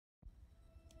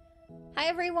Hi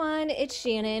everyone, it's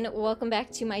Shannon. Welcome back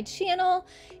to my channel.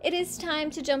 It is time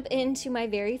to jump into my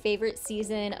very favorite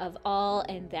season of all,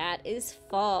 and that is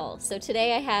fall. So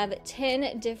today I have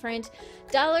 10 different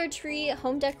Dollar Tree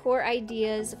home decor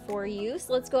ideas for you.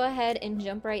 So let's go ahead and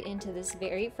jump right into this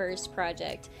very first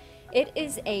project. It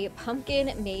is a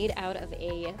pumpkin made out of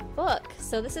a book.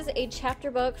 So this is a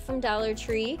chapter book from Dollar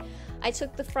Tree. I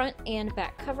took the front and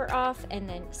back cover off and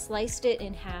then sliced it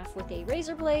in half with a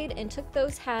razor blade and took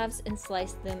those halves and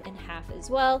sliced them in half as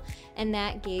well. And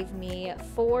that gave me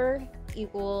 4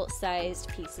 equal sized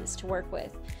pieces to work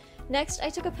with. Next, I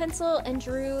took a pencil and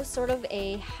drew sort of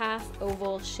a half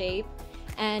oval shape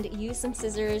and used some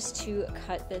scissors to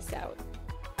cut this out.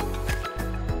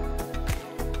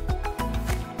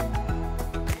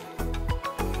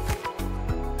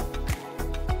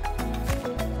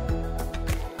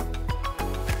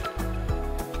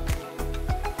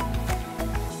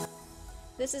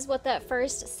 This is what that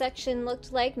first section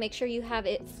looked like. Make sure you have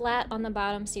it flat on the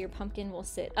bottom so your pumpkin will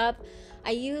sit up.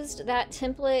 I used that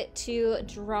template to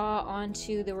draw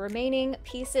onto the remaining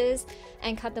pieces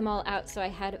and cut them all out, so I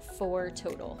had 4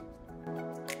 total.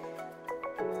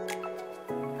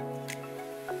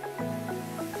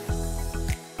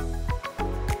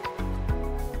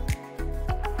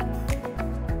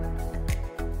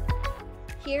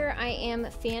 Here I am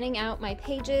fanning out my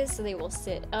pages so they will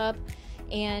sit up,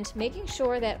 and making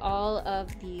sure that all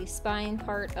of the spine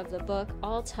part of the book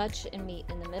all touch and meet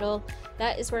in the middle.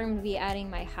 That is where I'm going to be adding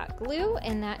my hot glue,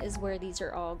 and that is where these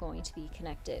are all going to be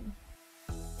connected.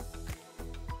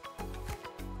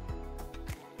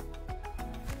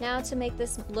 Now to make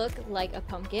this look like a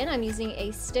pumpkin, I'm using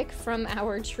a stick from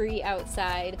our tree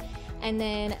outside and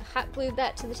then hot glued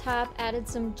that to the top, added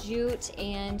some jute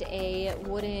and a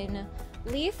wooden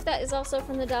leaf that is also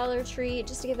from the Dollar Tree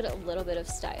just to give it a little bit of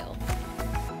style.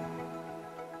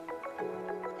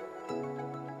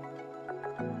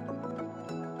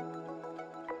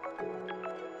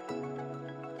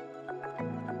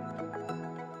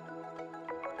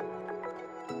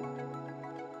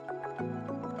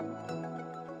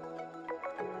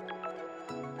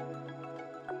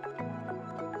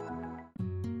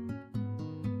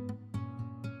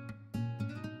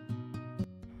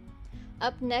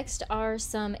 Up next are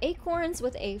some acorns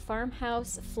with a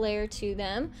farmhouse flair to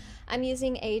them. I'm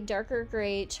using a darker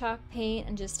gray chalk paint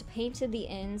and just painted the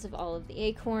ends of all of the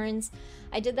acorns.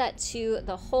 I did that to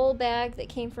the whole bag that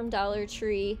came from Dollar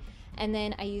Tree, and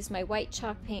then I used my white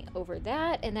chalk paint over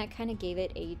that, and that kind of gave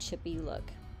it a chippy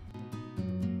look.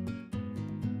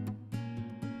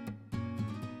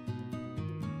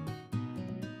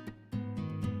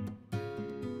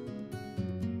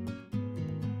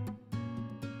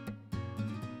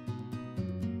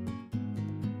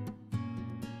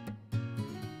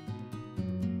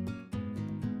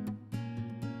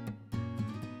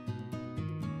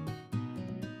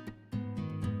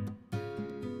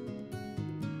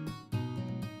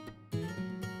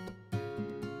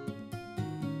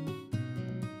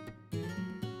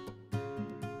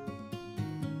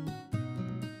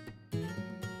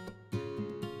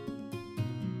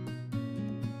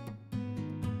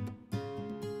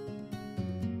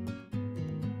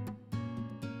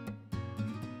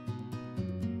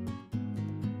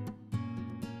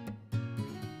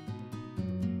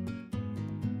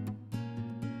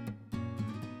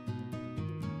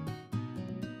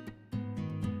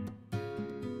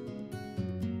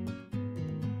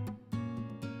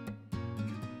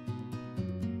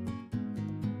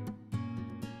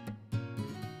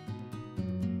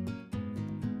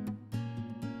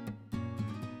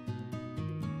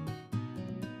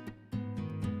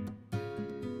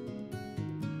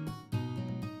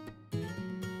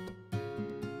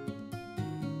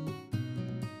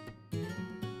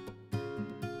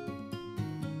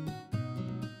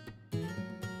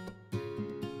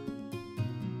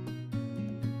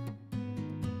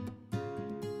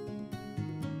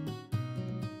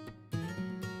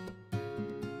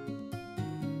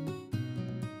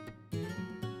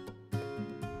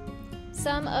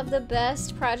 Some of the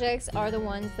best projects are the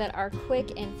ones that are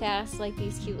quick and fast, like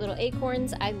these cute little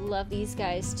acorns. I love these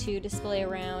guys to display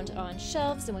around on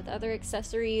shelves and with other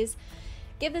accessories.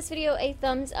 Give this video a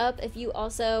thumbs up if you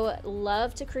also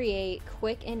love to create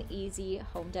quick and easy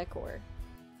home decor.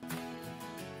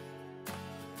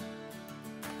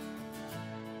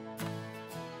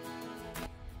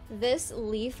 This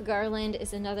leaf garland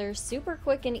is another super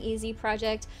quick and easy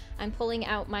project. I'm pulling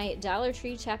out my Dollar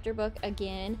Tree chapter book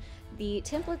again. The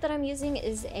template that I'm using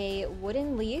is a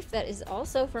wooden leaf that is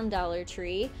also from Dollar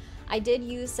Tree. I did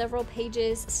use several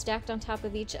pages stacked on top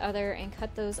of each other and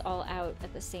cut those all out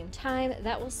at the same time.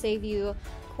 That will save you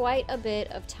quite a bit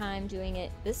of time doing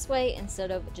it this way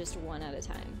instead of just one at a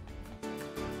time.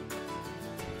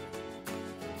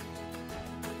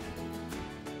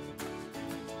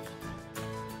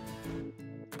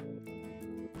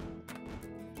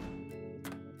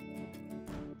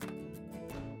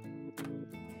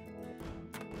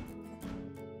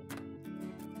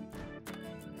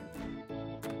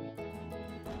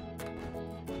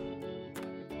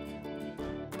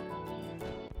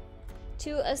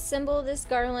 To assemble this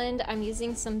garland, I'm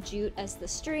using some jute as the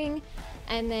string,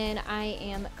 and then I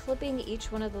am clipping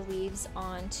each one of the leaves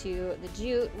onto the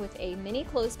jute with a mini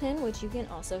clothespin, which you can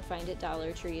also find at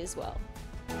Dollar Tree as well.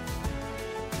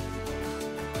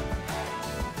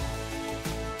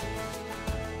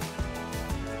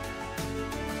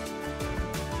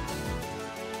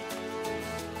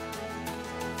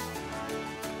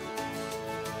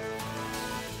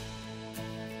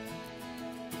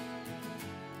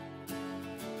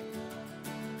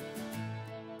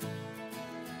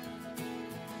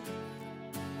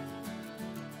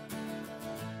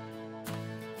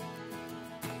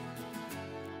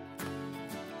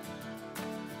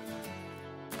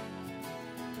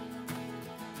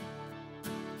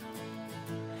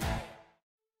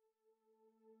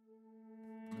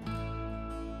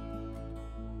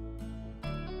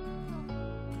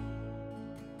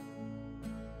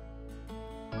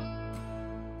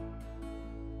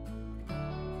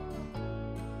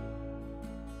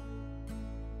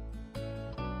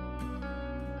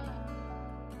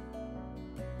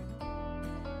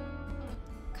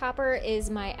 Copper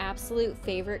is my absolute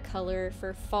favorite color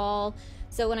for fall.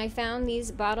 So when I found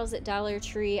these bottles at Dollar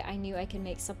Tree, I knew I could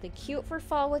make something cute for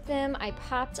fall with them. I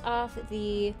popped off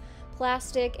the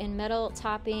plastic and metal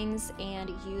toppings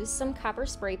and used some copper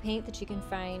spray paint that you can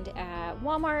find at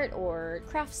Walmart or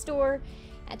craft store.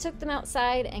 I took them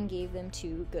outside and gave them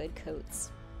 2 good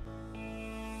coats.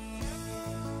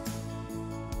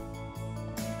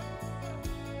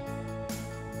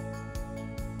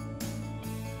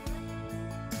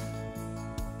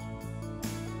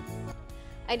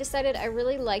 I decided I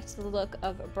really liked the look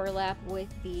of burlap with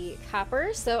the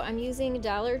copper, so I'm using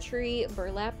Dollar Tree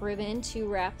burlap ribbon to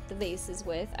wrap the vases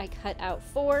with. I cut out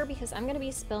 4 because I'm going to be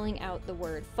spelling out the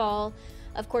word fall.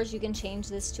 Of course, you can change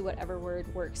this to whatever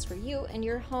word works for you and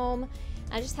your home.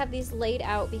 I just have these laid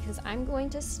out because I'm going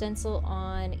to stencil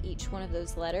on each one of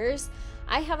those letters.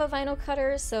 I have a vinyl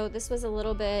cutter, so this was a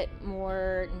little bit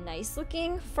more nice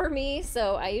looking for me,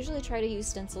 so I usually try to use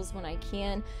stencils when I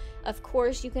can. Of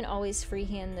course, you can always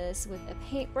freehand this with a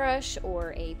paintbrush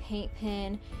or a paint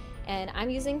pen, and I'm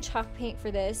using chalk paint for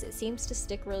this. It seems to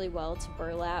stick really well to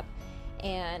burlap,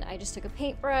 and I just took a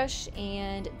paintbrush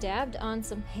and dabbed on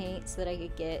some paint so that I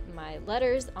could get my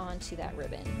letters onto that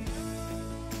ribbon.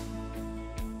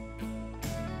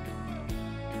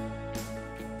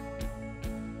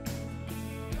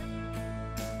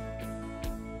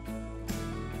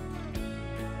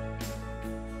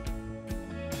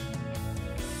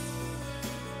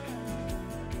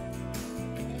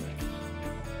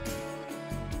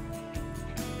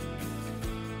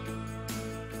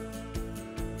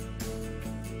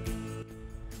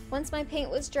 Once my paint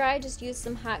was dry, just use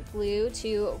some hot glue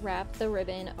to wrap the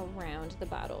ribbon around the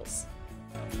bottles.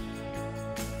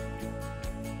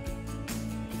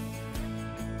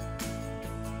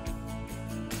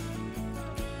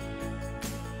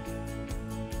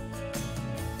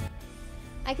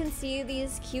 I can see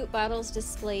these cute bottles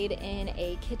displayed in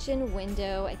a kitchen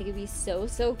window. I think it'd be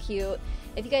so cute.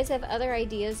 If you guys have other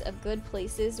ideas of good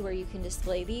places where you can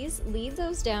display these, leave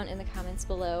those down in the comments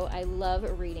below. I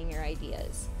love reading your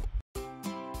ideas.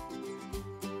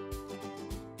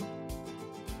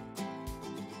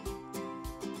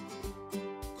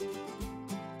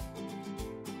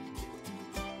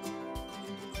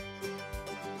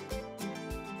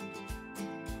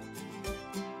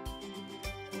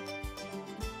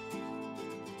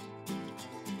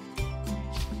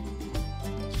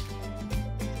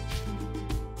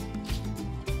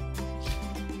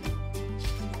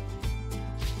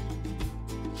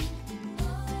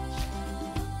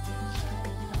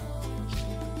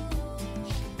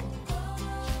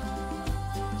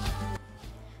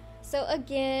 So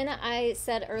again, I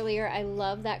said earlier I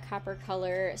love that copper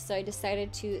color, so I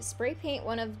decided to spray paint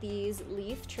one of these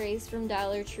leaf trays from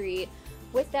Dollar Tree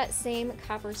with that same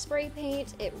copper spray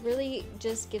paint. It really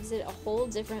just gives it a whole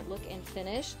different look and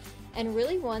finish, and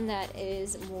really one that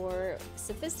is more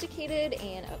sophisticated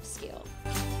and upscale.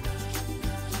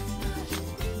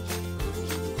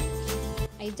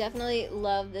 I definitely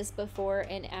love this before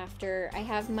and after. I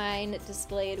have mine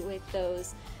displayed with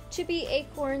those chippy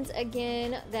acorns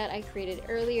again that I created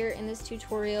earlier in this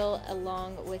tutorial,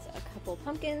 along with a couple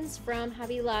pumpkins from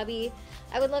Hobby Lobby.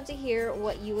 I would love to hear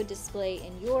what you would display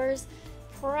in yours.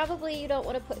 Probably you don't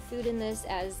want to put food in this,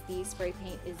 as the spray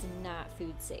paint is not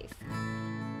food safe.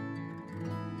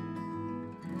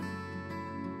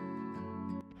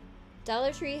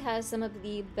 Dollar Tree has some of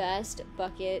the best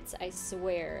buckets, I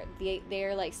swear.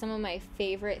 They're like some of my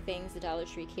favorite things the Dollar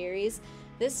Tree carries.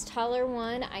 This taller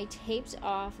one, I taped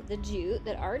off the jute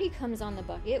that already comes on the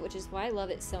bucket, which is why I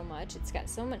love it so much. It's got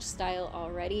so much style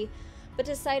already, but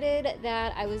decided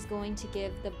that I was going to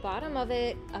give the bottom of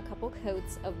it a couple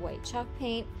coats of white chalk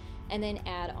paint and then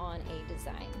add on a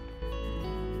design.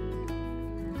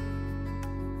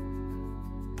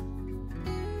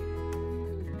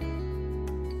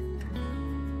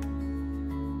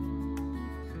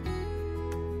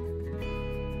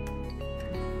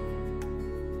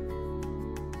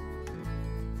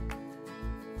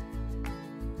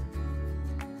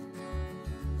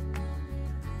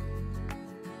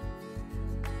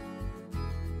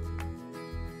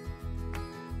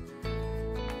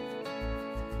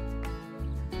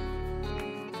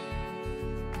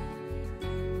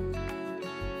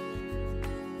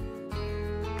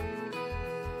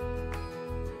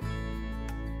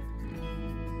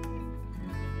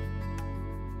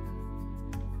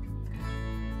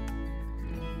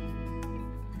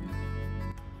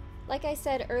 Like I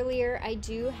said earlier, I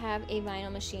do have a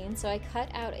vinyl machine, so I cut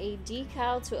out a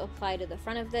decal to apply to the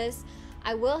front of this.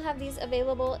 I will have these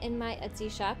available in my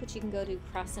Etsy shop, which you can go to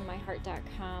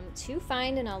crossinmyheart.com to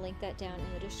find, and I'll link that down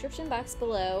in the description box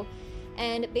below.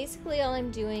 And basically all I'm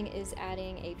doing is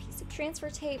adding a piece of transfer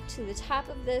tape to the top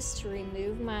of this to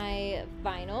remove my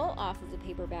vinyl off of the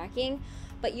paper backing,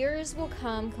 but yours will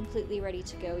come completely ready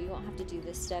to go. You won't have to do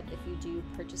this step if you do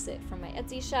purchase it from my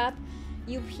Etsy shop.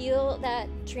 You peel that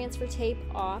transfer tape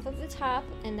off of the top,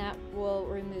 and that will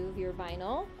remove your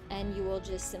vinyl, and you will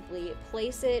just simply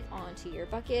place it onto your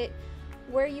bucket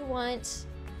where you want,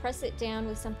 press it down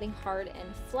with something hard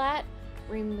and flat,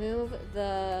 remove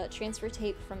the transfer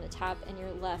tape from the top, and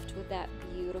you're left with that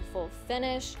beautiful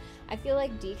finish. I feel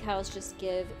like decals just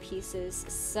give pieces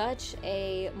such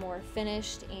a more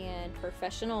finished and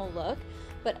professional look,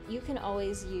 but you can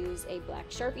always use a black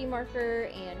Sharpie marker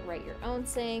and write your own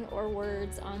saying or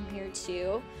words on here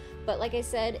too. But like I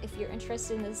said, if you're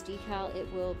interested in this decal,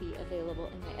 it will be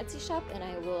available in my Etsy shop, and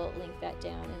I will link that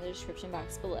down in the description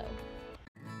box below.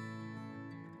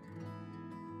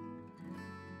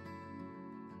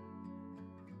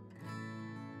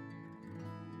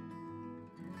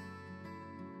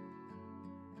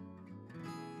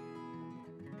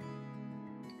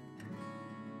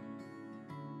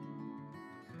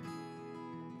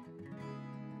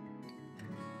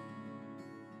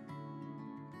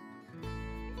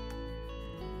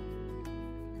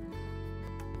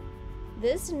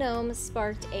 This gnome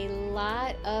sparked a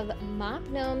lot of mop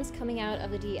gnomes coming out of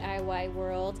the DIY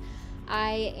world.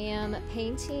 I am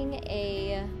painting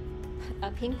a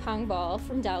ping pong ball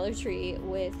from Dollar Tree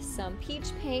with some peach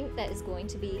paint that is going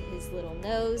to be his little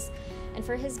nose. And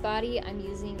for his body, I'm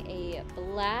using a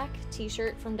black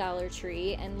t-shirt from Dollar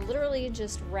Tree and literally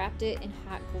just wrapped it and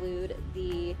hot glued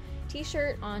the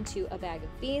t-shirt onto a bag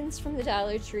of beans from the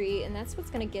Dollar Tree, and that's what's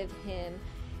going to give him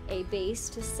a base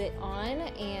to sit on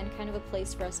and kind of a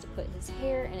place for us to put his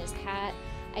hair and his hat.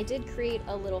 I did create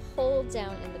a little hole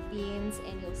down in the beans,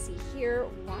 and you'll see here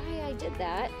why I did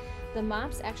that. The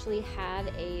mops actually have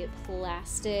a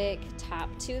plastic top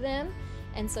to them,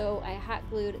 and so I hot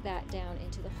glued that down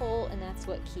into the hole, and that's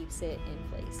what keeps it in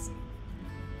place.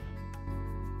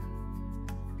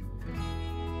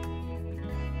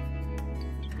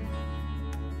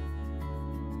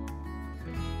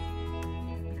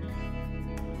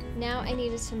 Now I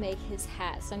needed to make his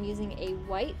hat, so I'm using a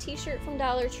white t-shirt from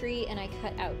Dollar Tree, and I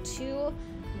cut out 2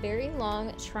 very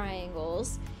long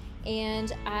triangles,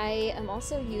 and I am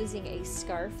also using a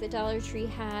scarf that Dollar Tree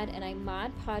had, and I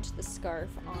Mod Podged the scarf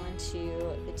onto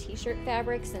the t-shirt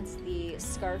fabric since the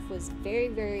scarf was very,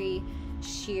 very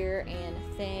sheer and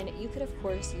thin. You could of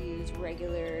course use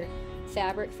regular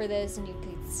fabric for this, and you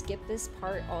could skip this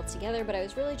part altogether, but I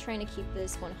was really trying to keep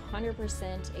this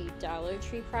 100% a Dollar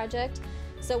Tree project.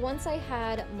 So once I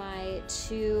had my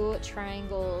 2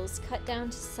 triangles cut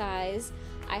down to size,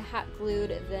 I hot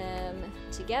glued them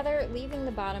together, leaving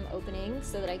the bottom opening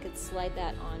so that I could slide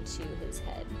that onto his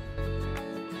head.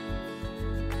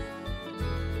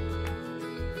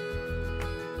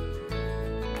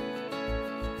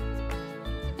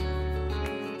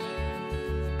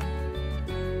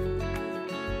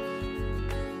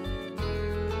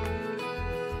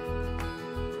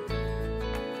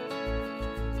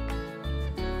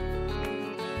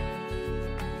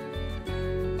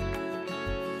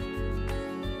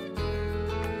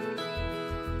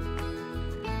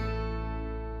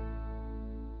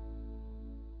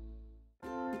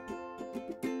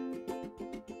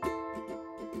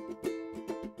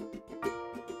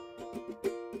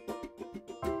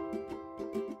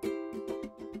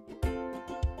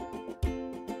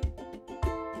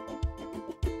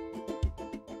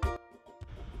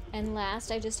 And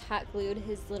last, I just hot glued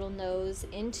his little nose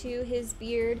into his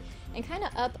beard and kind of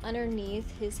up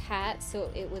underneath his hat so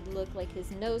it would look like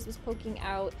his nose was poking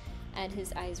out and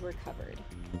his eyes were covered.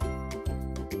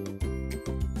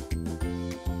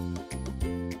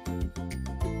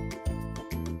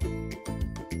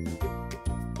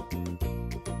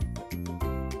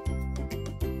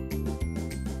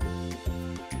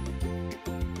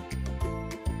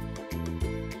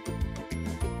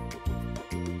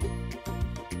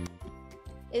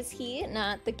 Is he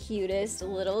not the cutest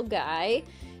little guy?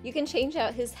 You can change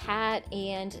out his hat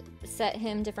and set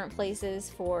him different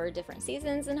places for different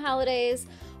seasons and holidays,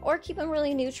 or keep him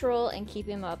really neutral and keep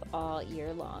him up all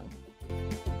year long.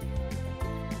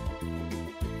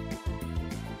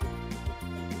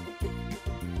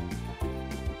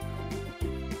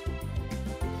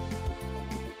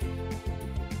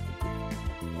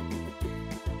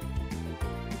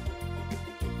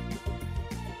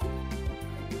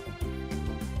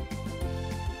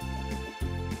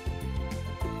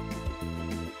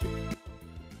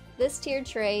 This tiered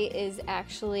tray is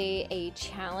actually a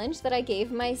challenge that I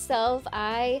gave myself.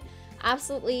 I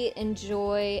absolutely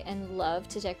enjoy and love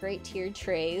to decorate tiered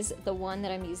trays. The one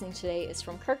that I'm using today is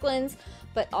from Kirkland's,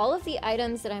 but all of the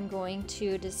items that I'm going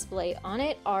to display on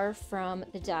it are from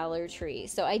the Dollar Tree.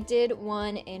 So I did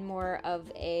one in more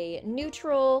of a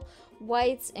neutral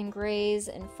whites and grays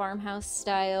and farmhouse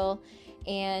style,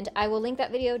 and I will link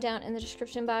that video down in the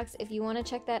description box if you want to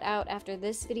check that out after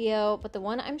this video. But the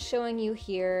one I'm showing you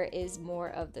here is more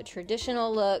of the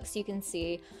traditional looks. You can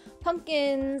see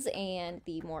pumpkins and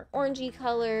the more orangey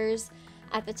colors.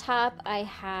 At the top, I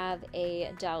have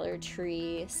a Dollar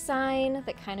Tree sign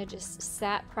that kind of just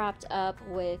sat propped up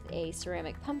with a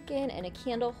ceramic pumpkin and a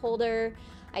candle holder.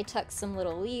 I tucked some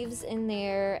little leaves in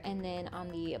there, and then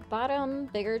on the bottom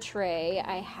bigger tray,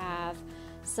 I have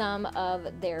some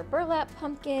of their burlap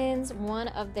pumpkins, one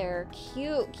of their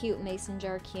cute mason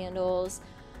jar candles,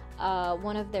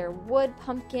 one of their wood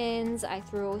pumpkins. I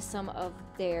threw some of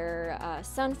their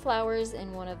sunflowers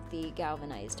in one of the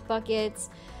galvanized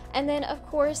buckets, and then of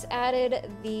course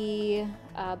added the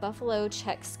buffalo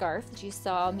check scarf that you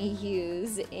saw me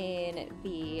use in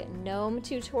the gnome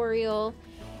tutorial,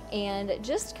 and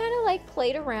just kind of like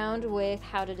played around with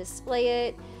how to display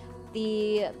it.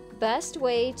 The best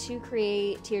way to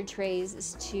create tiered trays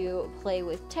is to play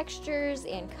with textures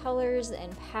and colors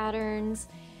and patterns,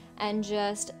 and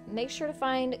just make sure to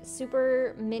find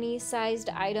super mini sized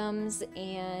items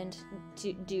and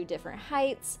to do different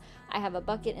heights. I have a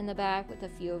bucket in the back with a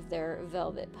few of their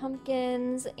velvet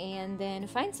pumpkins, and then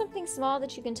find something small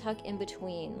that you can tuck in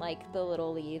between, like the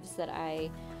little leaves that I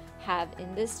have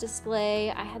in this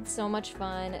display. I had so much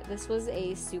fun. This was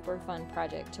a super fun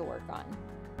project to work on.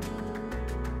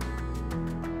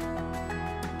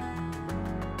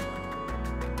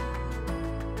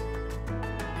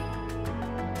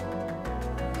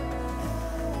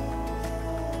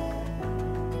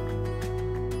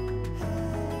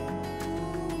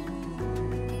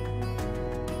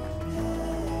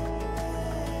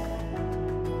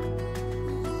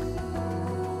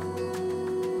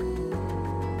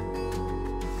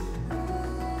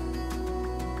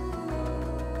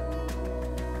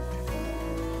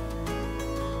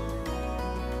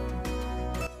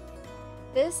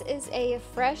 This is a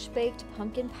fresh baked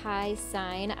pumpkin pie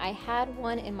sign. I had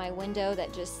one in my window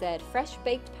that just said fresh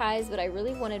baked pies, but I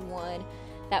really wanted one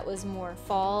that was more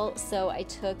fall, so I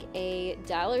took a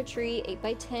Dollar Tree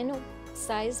 8x10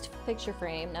 sized picture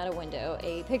frame, not a window,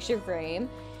 a picture frame,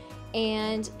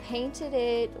 and painted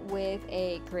it with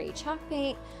a gray chalk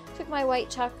paint. Took my white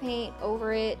chalk paint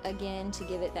over it again to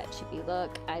give it that chippy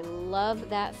look. I love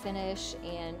that finish,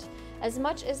 and as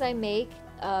much as I make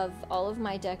of all of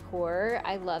my decor,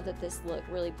 I love that this look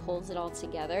really pulls it all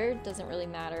together. Doesn't really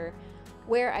matter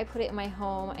where I put it in my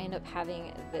home, I end up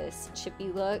having this chippy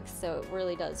look, so it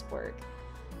really does work.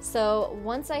 So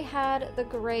once I had the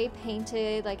gray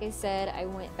painted, like I said, I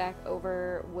went back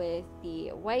over with the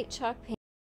white chalk paint.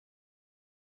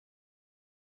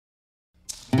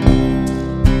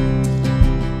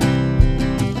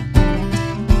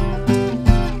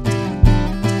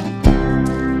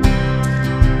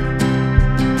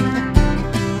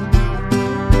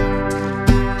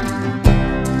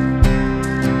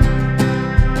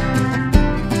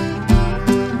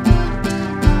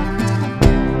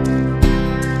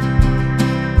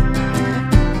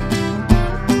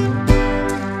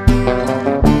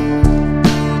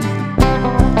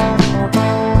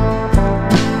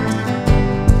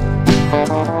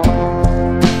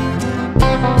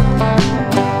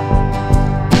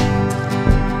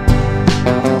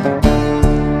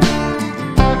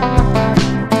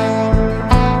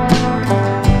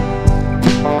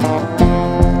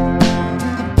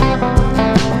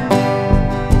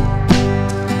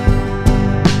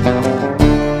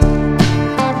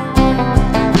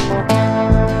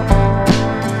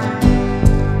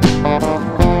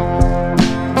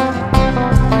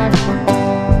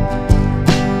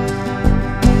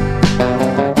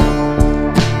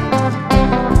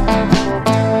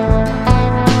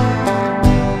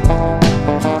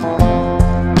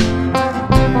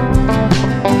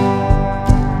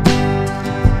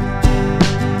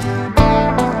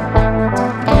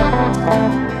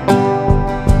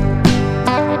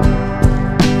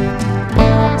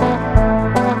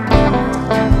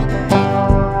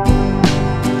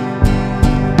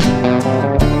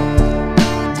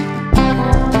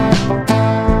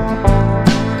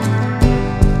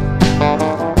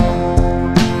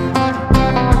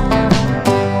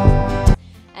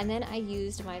 And then I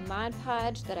used my Mod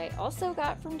Podge that I also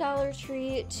got from Dollar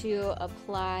Tree to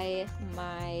apply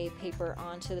my paper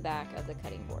onto the back of the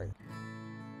cutting board.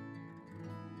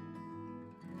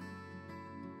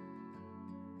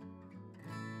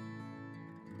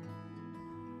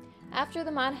 After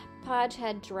the Mod Podge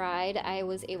had dried, I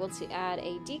was able to add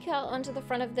a decal onto the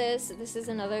front of this. This is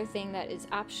another thing that is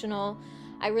optional.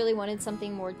 I really wanted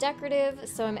something more decorative,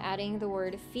 so I'm adding the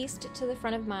word feast to the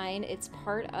front of mine. It's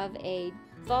part of a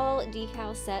fall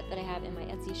decal set that I have in my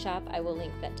Etsy shop. I will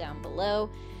link that down below.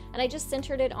 And I just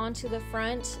centered it onto the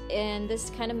front, and this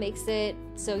kind of makes it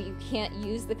so you can't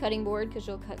use the cutting board because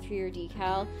you'll cut through your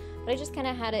decal. But I just kind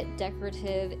of had it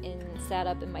decorative and sat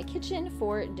up in my kitchen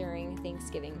for during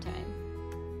Thanksgiving time.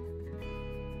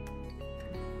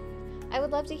 I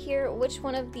would love to hear which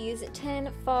one of these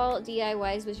 10 fall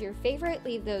DIYs was your favorite.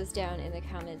 Leave those down in the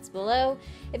comments below.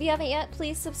 If you haven't yet,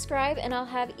 please subscribe, and I'll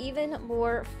have even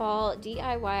more fall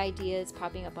DIY ideas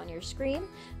popping up on your screen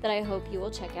that I hope you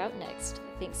will check out next.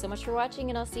 Thanks so much for watching,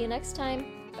 and I'll see you next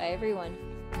time. Bye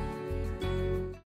everyone.